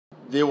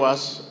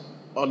viewers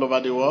all over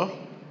the world,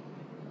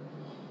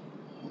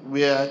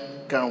 where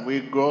can we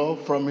go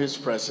from his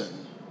presence?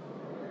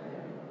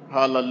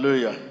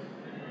 Hallelujah.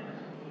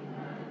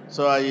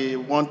 So I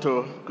want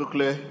to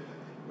quickly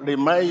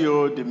remind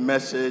you the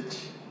message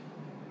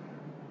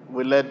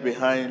we left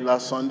behind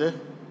last Sunday,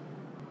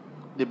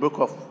 the book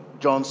of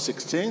John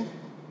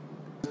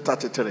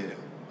 16:33.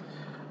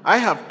 I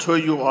have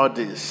told you all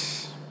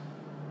this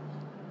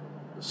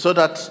so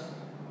that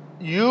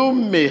you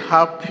may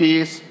have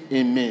peace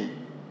in me.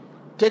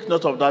 Take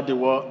note of that, the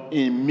word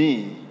in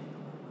me.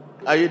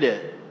 Are you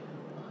there?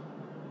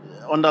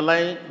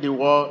 Underline the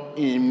word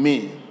in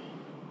me.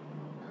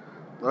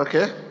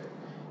 Okay?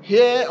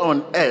 Here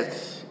on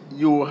earth,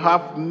 you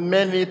have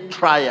many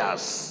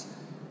trials.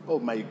 Oh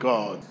my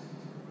God.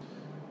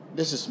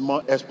 This is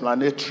more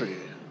explanatory.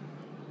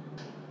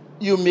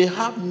 You may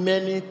have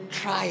many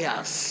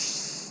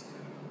trials.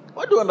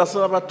 What do you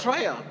understand about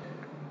trial?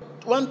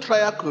 One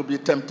trial could be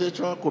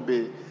temptation, could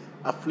be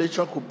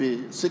affliction, could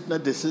be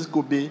sickness, disease,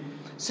 could be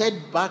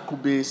setback,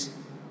 could be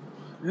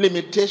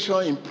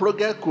limitation in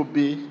progress, could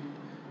be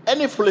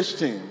any foolish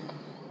thing.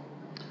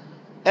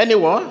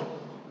 Anyone?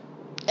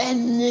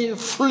 Any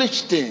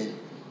foolish thing.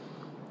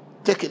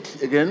 Take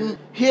it again.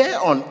 Here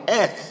on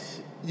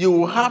earth, you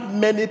will have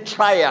many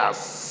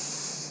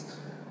trials.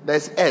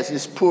 There's S,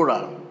 it's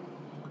plural.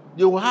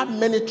 You will have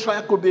many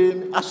trials. Could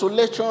be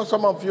isolation.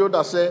 Some of you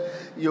that say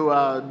you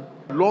are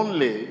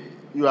lonely,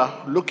 you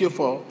are looking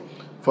for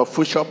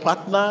future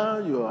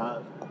partner.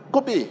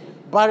 Could be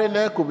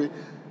barrenness. Could be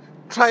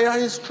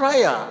trial is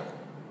trial.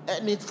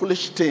 Any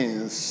foolish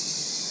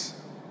things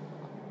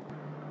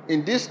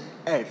in this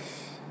earth.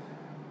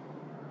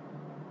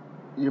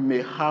 You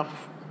may have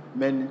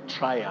many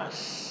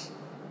trials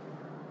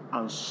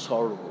and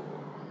sorrow.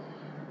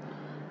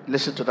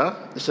 Listen to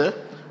that. He said,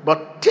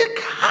 but take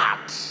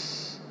heart,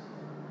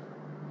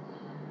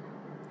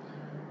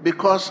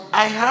 because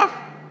I have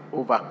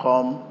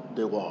overcome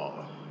the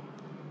world.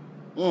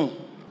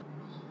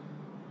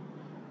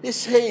 He's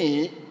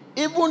saying,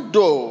 even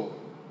though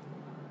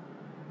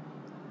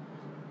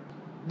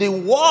the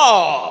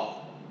world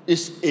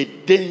is a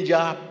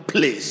danger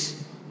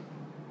place,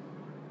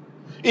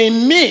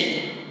 in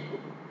me,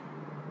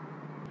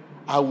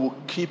 I will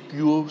keep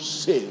you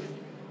safe.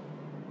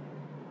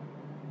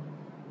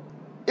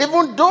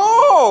 Even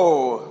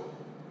though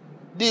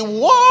the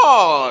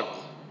world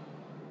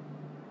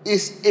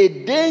is a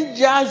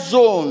danger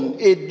zone,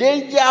 a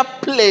danger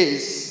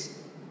place,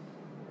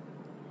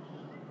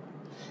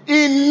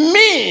 in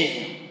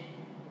me,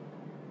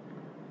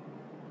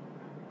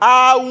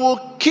 I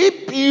will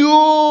keep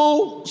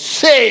you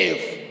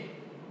safe.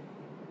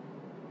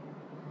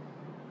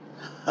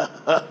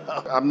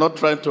 I'm not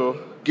trying to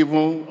give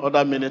you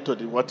other meaning to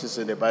what is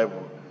in the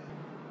Bible.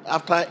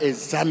 After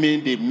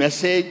examining the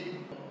message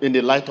in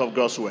the light of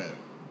God's word,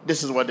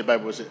 this is what the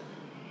Bible says.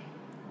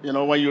 You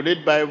know, when you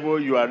read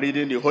Bible, you are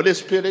reading the Holy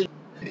Spirit.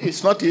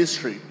 It's not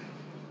history.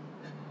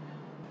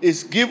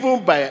 It's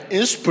given by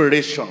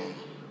inspiration.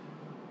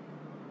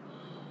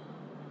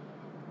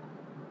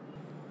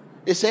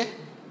 It says,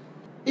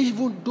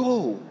 even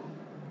though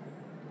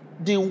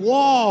the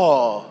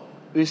world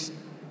is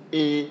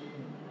a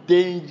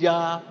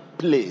danger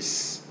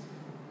place,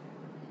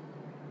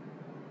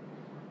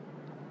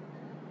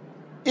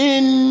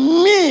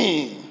 in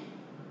me,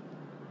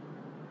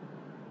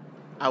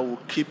 I will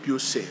keep you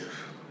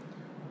safe.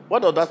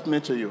 What does that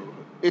mean to you?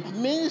 It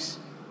means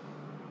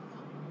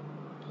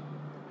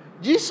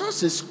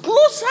Jesus is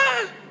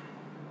closer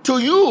to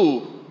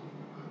you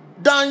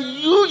than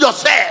you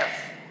yourself.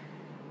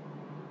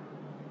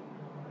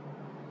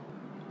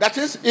 That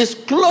is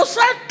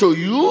closer to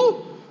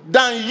you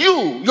than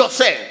you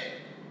yourself.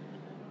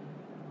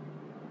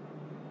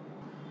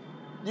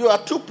 You are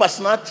two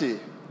personality.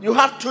 You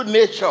have two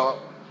nature.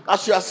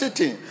 As you are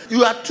sitting,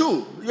 you are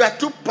two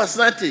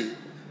personality.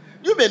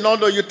 You may not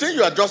know, you think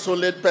you are just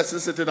only person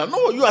sitting there.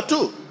 No, you are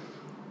two.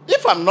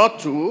 If I'm not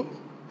two,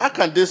 how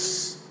can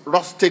this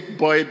rustic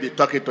boy be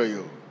talking to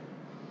you?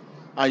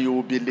 And you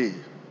will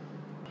believe.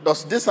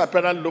 Does this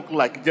appearance look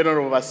like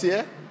general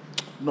overseer?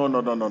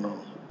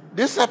 No.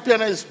 This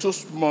appearance is too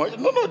small.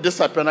 No, this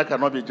appearance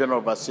cannot be general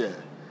overseer.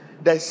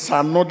 There's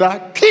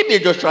another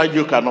TB Joshua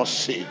you cannot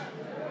see.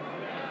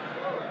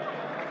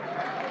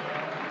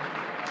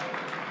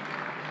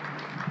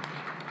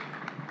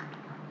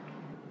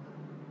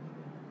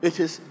 It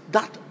is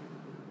that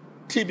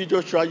TB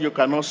Joshua you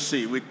cannot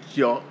see with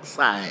your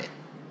side.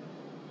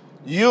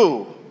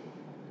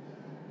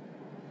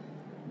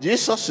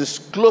 Jesus is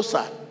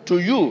closer to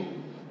you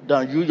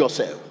than you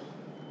yourself.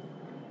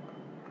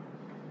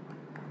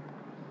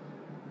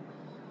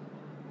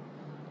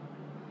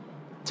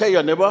 Tell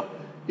your neighbor,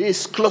 he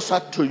is closer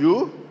to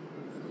you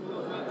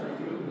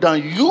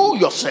than you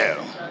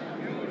yourself.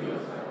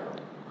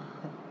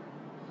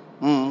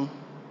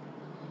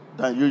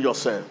 Than you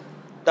yourself.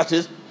 That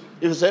is,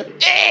 if you say,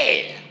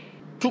 hey,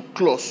 too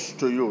close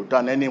to you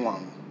than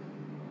anyone.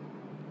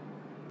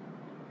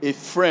 A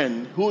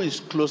friend who is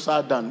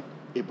closer than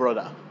a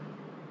brother.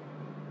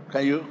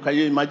 Can you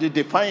imagine?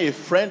 Define a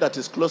friend that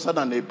is closer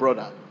than a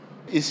brother.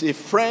 Is a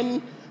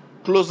friend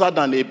closer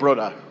than a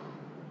brother?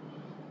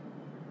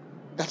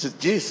 That is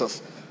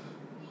Jesus.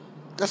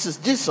 That is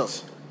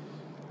Jesus.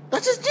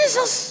 That is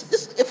Jesus.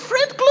 It's a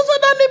friend closer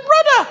than a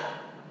brother.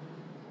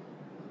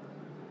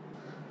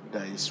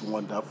 That is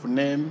wonderful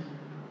name,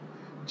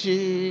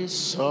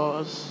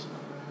 Jesus.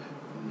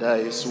 That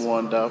is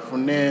wonderful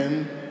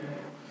name,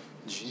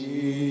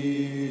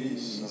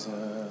 Jesus.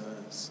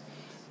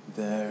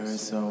 There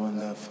is a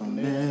wonderful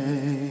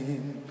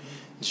name,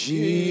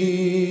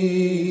 Jesus.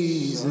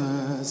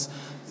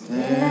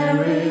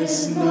 There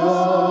is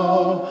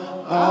no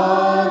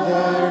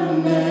other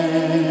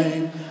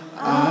name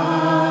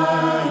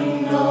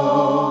I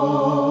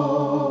know.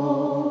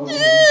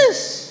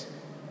 Yes.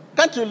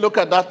 Can't you look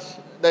at that?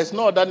 There's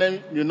no other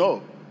name you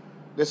know.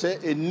 They say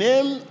a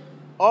name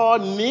all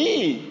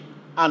knee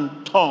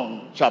and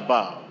tongue shall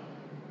bow.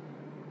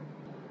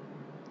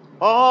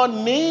 All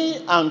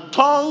knee and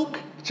tongue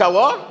shall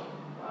what?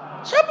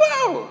 Shall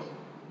bow.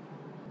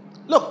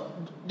 Look,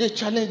 the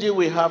challenge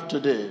we have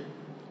today.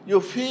 You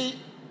feel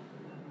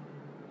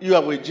you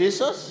are with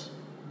Jesus.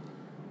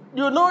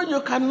 You know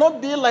you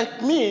cannot be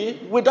like me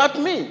without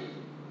me.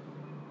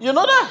 You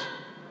know that?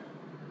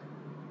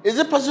 Is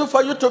it possible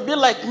for you to be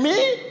like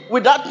me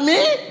without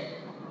me?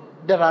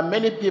 There are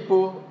many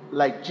people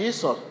like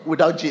Jesus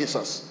without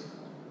Jesus.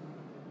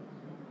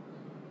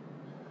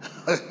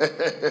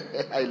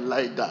 I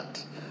like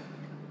that.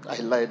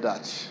 I like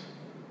that.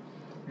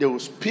 They will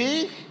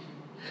speak.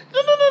 No,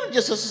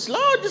 Jesus is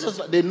Lord. Jesus is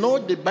Lord. They know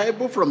the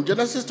Bible from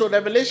Genesis to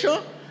Revelation.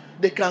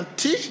 They can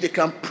teach. They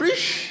can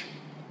preach.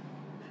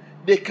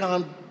 They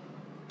can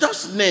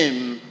just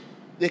name.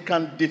 They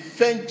can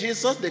defend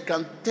Jesus. They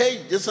can tell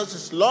Jesus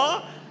is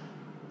Lord.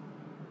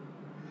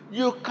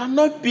 You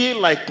cannot be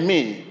like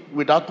me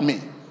without me.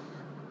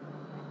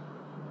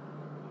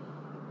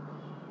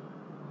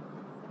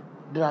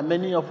 There are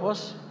many of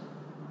us.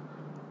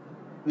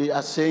 We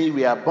are saying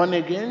we are born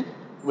again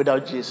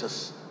without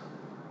Jesus.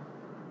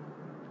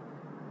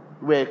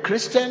 We're a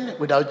Christian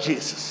without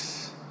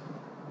Jesus.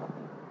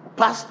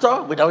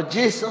 Pastor without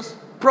Jesus.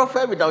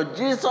 Prophet without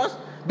Jesus.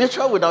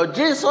 Bishop without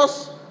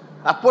Jesus.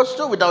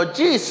 Apostle without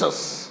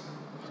Jesus.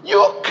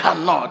 You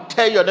cannot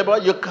tell your neighbor,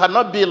 you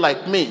cannot be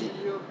like me.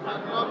 You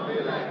cannot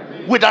be like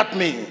me without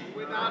me.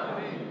 without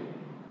me.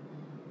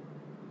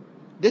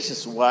 This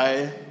is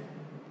why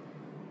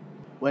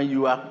when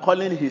you are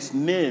calling his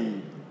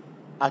name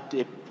at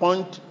a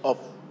point of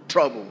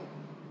trouble,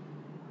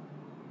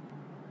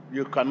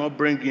 you cannot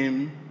bring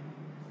him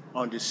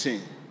on the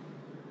scene.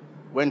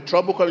 When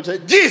trouble comes, you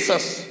say,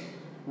 Jesus!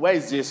 Where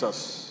is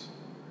Jesus?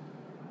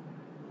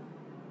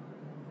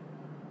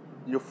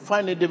 You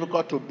find it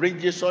difficult to bring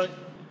Jesus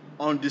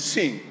on the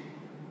scene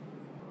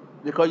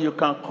because you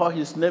can call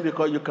his name,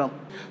 because you can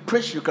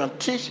preach, you can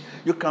teach,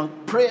 you can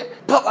pray,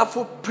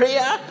 powerful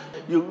prayer.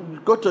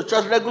 You go to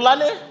church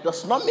regularly.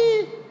 That's not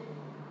me.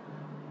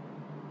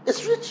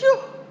 It's with you.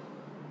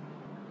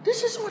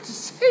 This is what it's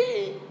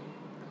saying.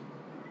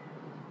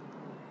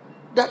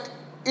 That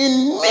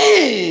in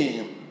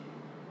me,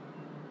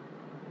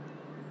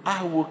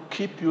 I will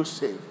keep you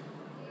safe.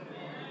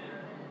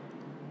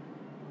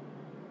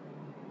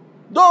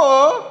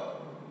 Though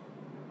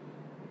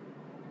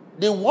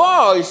the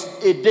world is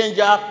a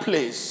danger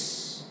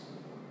place,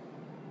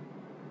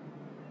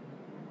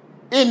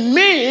 in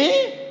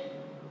me,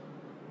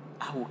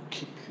 I will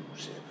keep you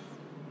safe.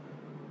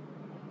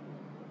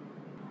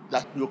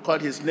 That you call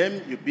his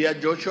name, you bear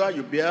Joshua,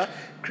 you bear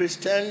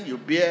Christian, you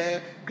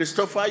bear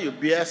Christopher, you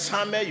bear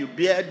Samuel, you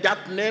bear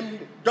that name,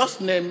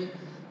 just name.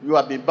 You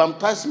have been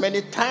baptized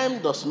many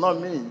times, does not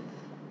mean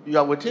you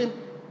are with him.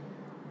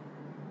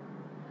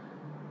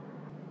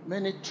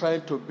 Many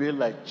trying to be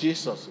like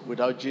Jesus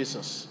without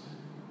Jesus.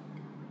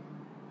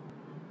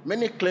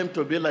 Many claim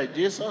to be like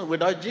Jesus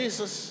without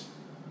Jesus.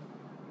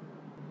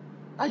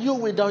 Are you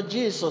without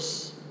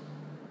Jesus?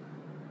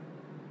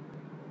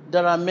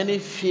 There are many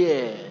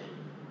fear.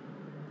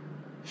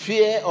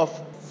 Fear of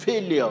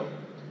failure.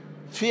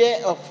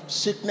 Fear of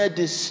sickness,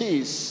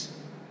 disease.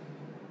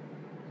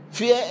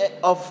 Fear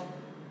of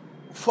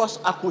false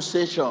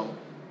accusation.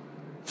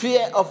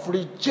 Fear of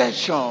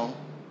rejection.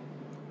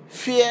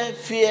 Fear.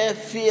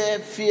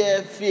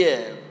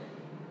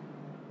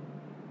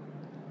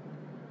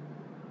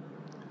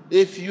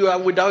 If you are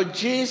without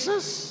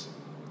Jesus,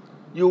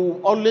 you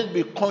will always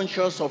be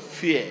conscious of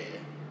fear,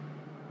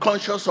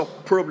 conscious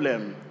of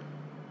problem.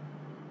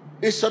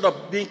 Instead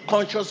of being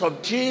conscious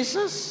of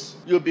Jesus,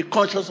 you'll be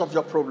conscious of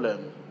your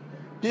problem.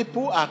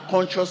 People are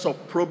conscious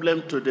of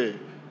problem today,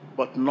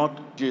 but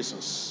not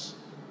Jesus.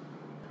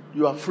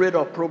 You are afraid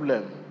of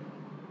problem.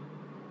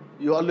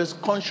 You're always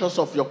conscious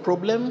of your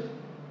problem.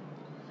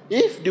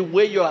 If the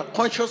way you are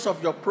conscious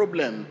of your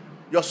problem,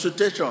 your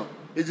situation,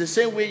 is the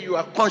same way you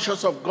are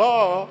conscious of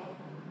God,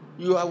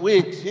 you are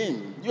with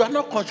him. You are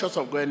not conscious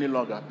of God any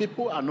longer.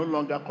 People are no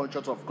longer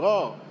conscious of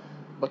God,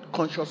 but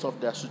conscious of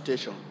their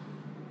situation.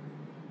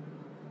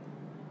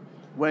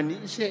 When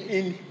he said,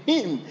 in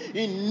him,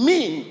 in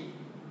me,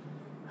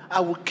 I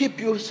will keep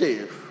you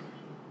safe.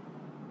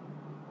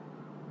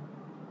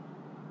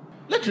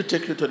 Let me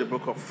take you to the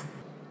book of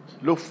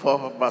Luke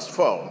 4, verse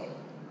 4.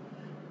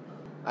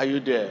 Are you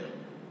there?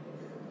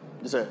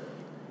 He said,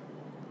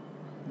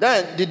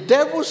 then the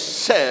devil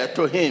said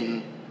to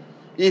him,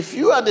 if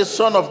you are the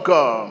Son of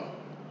God,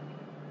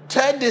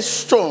 tell this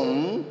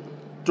stone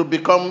to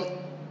become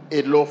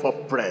a loaf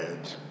of bread.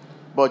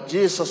 But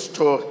Jesus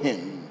told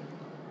him,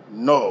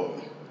 no,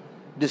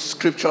 the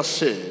scripture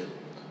says,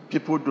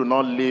 people do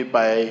not live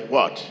by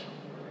what?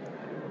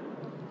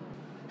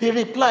 He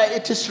replied,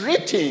 it is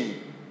written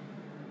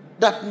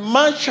that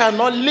man shall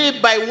not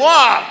live by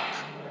what?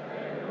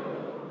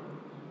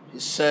 He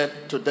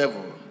said to the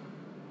devil,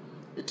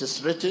 it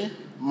is written,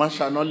 man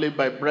shall not live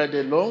by bread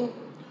alone,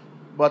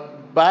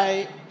 but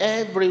by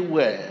every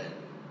word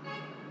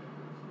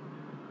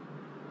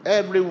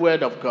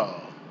of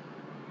God.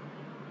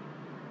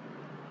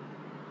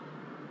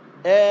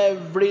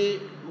 Every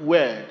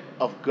word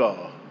of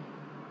God.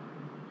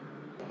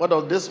 What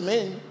does this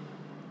mean?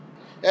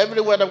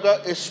 Every word of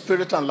God is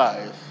spirit and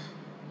life.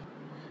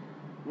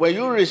 When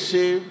you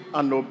receive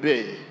and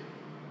obey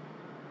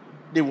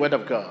the word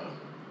of God,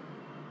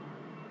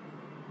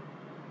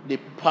 the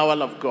power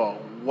of God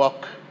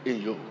work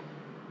in you.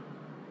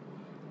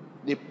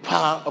 The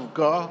power of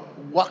God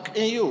work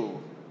in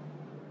you.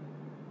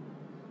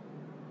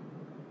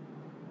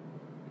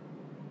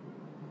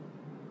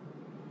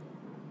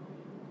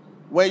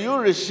 When you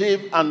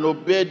receive and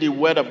obey the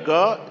word of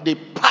God, the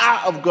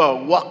power of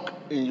God work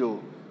in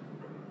you.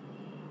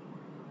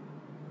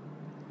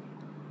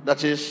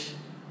 That is,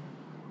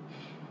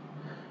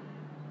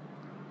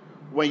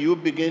 when you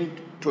begin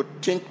to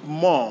think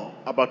more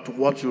about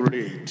what you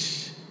read.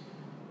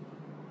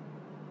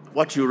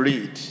 What you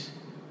read.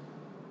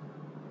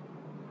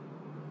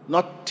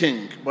 Not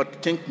think,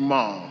 but think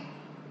more,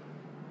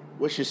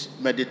 which is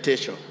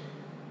meditation.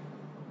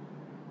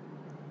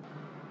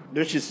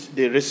 Which is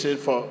the reason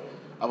for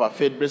our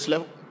faith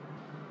bracelet.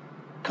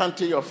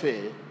 Counting your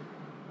faith.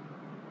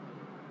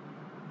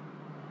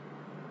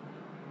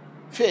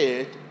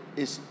 Faith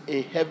is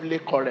a heavenly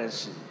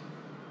currency.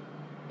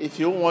 If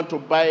you want to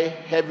buy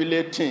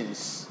heavenly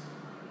things,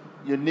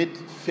 you need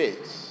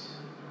faith.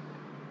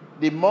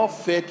 The more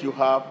faith you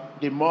have,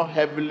 the more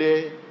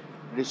heavenly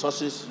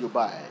resources you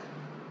buy.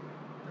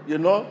 You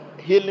know,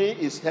 healing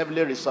is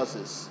heavenly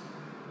resources.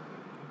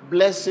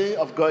 Blessing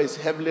of God is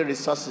heavenly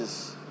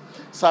resources.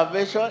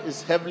 Salvation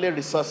is heavenly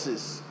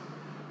resources.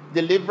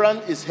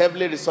 Deliverance is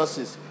heavenly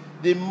resources.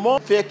 The more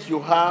faith you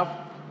have,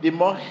 the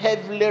more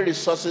heavenly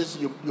resources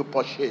you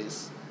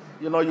purchase.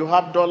 You know, you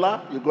have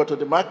dollar, you go to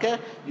the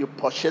market, you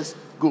purchase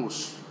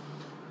goods.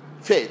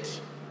 Faith,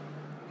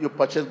 you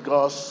purchase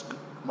God's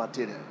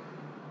material.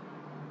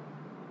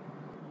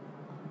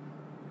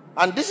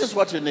 And this is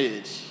what you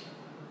need.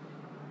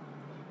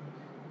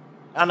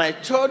 And I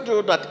told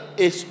you that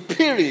a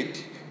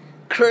spirit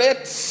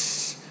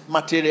creates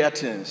material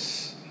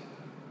things.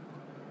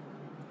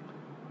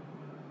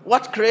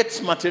 What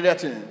creates material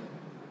things?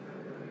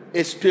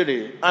 A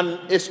spirit.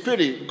 And a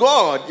spirit,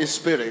 God is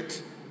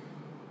spirit.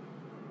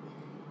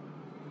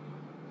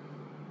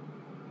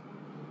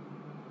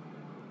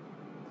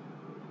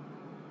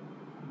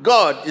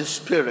 God is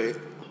spirit.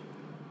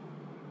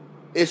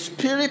 A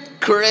spirit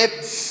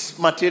creates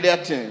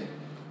material things.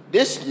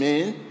 This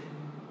means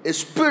a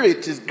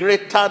spirit is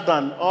greater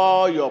than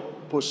all your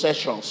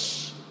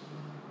possessions.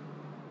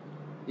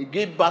 You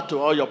give back to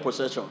all your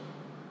possessions.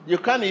 You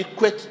can't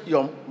equate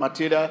your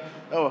material.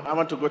 Oh, I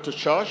want to go to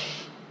church.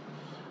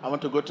 I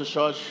want to go to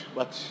church,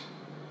 but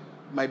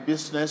my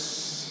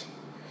business,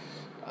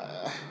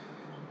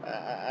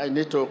 I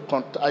need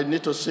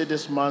to see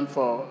this man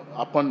for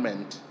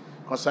appointment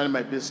concerning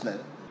my business.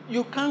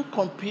 You can't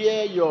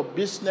compare your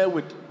business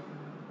with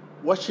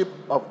worship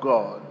of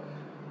God,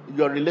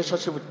 your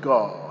relationship with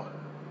God.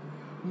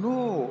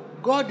 No,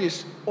 God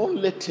is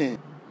only thing.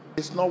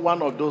 It's not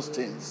one of those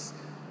things.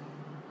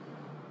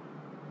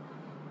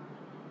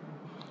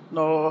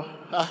 No,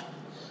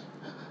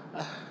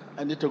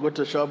 I need to go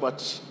to church,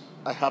 but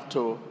I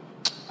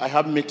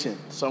have meeting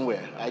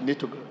somewhere.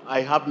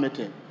 I have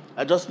meeting.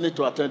 I just need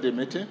to attend the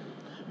meeting.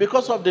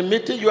 Because of the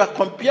meeting, you are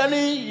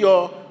comparing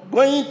your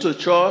going to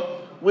church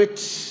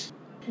with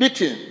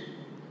meeting.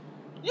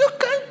 You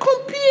can't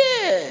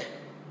compare.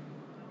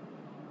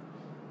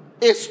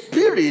 A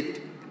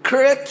spirit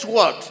creates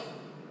what?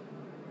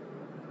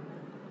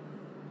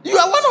 You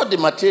are one of the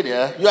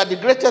material. You are the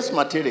greatest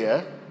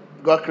material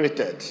God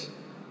created.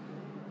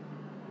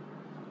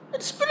 The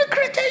spirit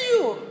created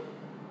you.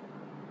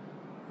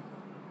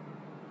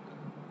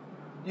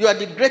 You are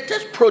the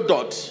greatest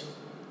product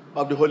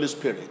of the Holy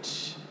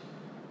Spirit.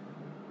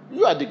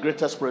 You are the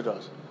greatest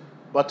product.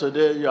 But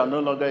today you are no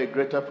longer a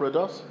greater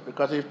product,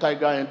 because if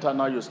tiger enter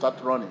now, you start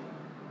running.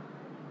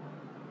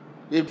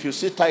 If you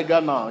see tiger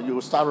now, you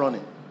will start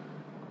running.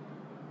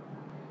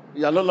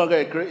 You are no longer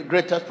a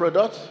greatest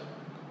product,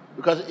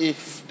 because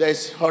if there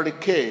is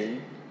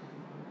hurricane,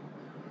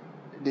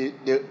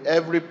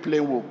 every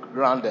plane will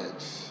grounded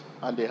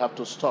and they have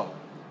to stop.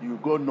 You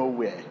go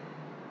nowhere.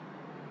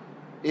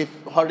 If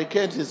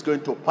hurricane is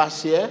going to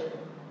pass here,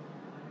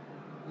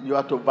 you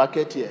have to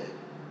vacate here.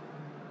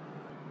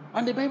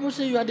 And the Bible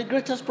says you are the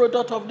greatest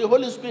product of the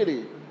Holy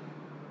Spirit.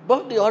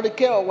 Both the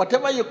hurricane or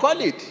whatever you call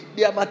it,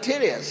 they are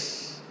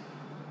materials.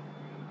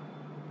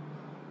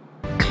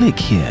 Click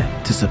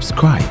here to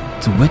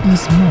subscribe to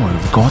witness more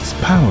of God's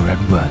power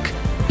at work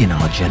in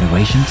our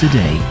generation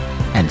today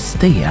and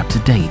stay up to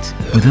date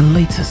with the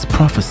latest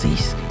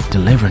prophecies,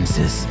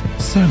 deliverances,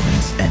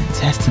 sermons and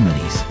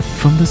testimonies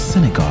from the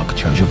Synagogue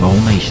Church of All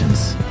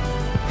Nations.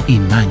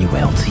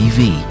 Emmanuel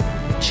TV,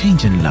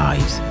 changing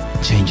lives,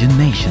 changing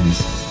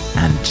nations,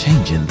 and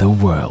changing the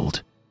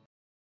world.